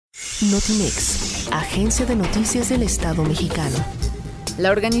Notimex, Agencia de Noticias del Estado Mexicano.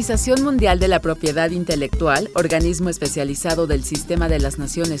 La Organización Mundial de la Propiedad Intelectual, organismo especializado del Sistema de las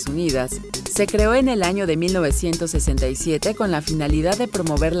Naciones Unidas, se creó en el año de 1967 con la finalidad de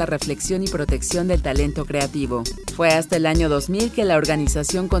promover la reflexión y protección del talento creativo. Fue hasta el año 2000 que la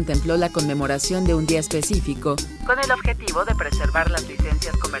organización contempló la conmemoración de un día específico, con el objetivo de preservar las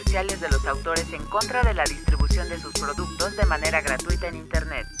licencias comerciales de los autores en contra de la distribución de sus productos de manera gratuita en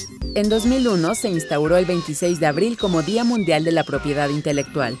Internet. En 2001 se instauró el 26 de abril como Día Mundial de la Propiedad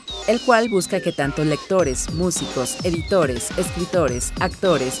Intelectual, el cual busca que tanto lectores, músicos, editores, escritores,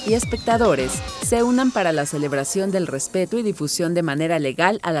 actores y espectadores se unan para la celebración del respeto y difusión de manera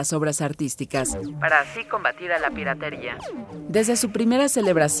legal a las obras artísticas, para así combatir a la piratería. Desde su primera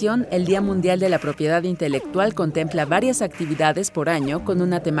celebración, el Día Mundial de la Propiedad Intelectual contempla varias actividades por año con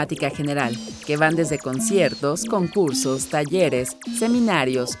una temática general, que van desde conciertos, concursos, talleres,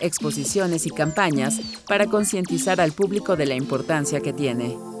 seminarios, exposiciones y campañas para concientizar al público de la importancia que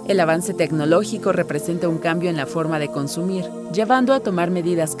tiene. El avance tecnológico representa un cambio en la forma de consumir, llevando a tomar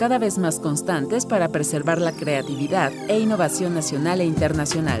medidas cada vez más constantes para preservar la creatividad e innovación nacional e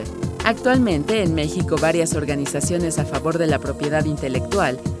internacional. Actualmente, en México, varias organizaciones a favor de la propiedad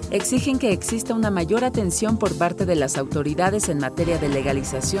intelectual exigen que exista una mayor atención por parte de las autoridades en materia de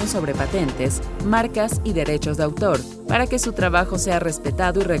legalización sobre patentes, marcas y derechos de autor, para que su trabajo sea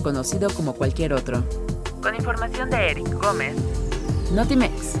respetado y reconocido como cualquier otro. Con información de Gómez,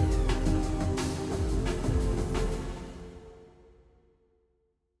 Notimex.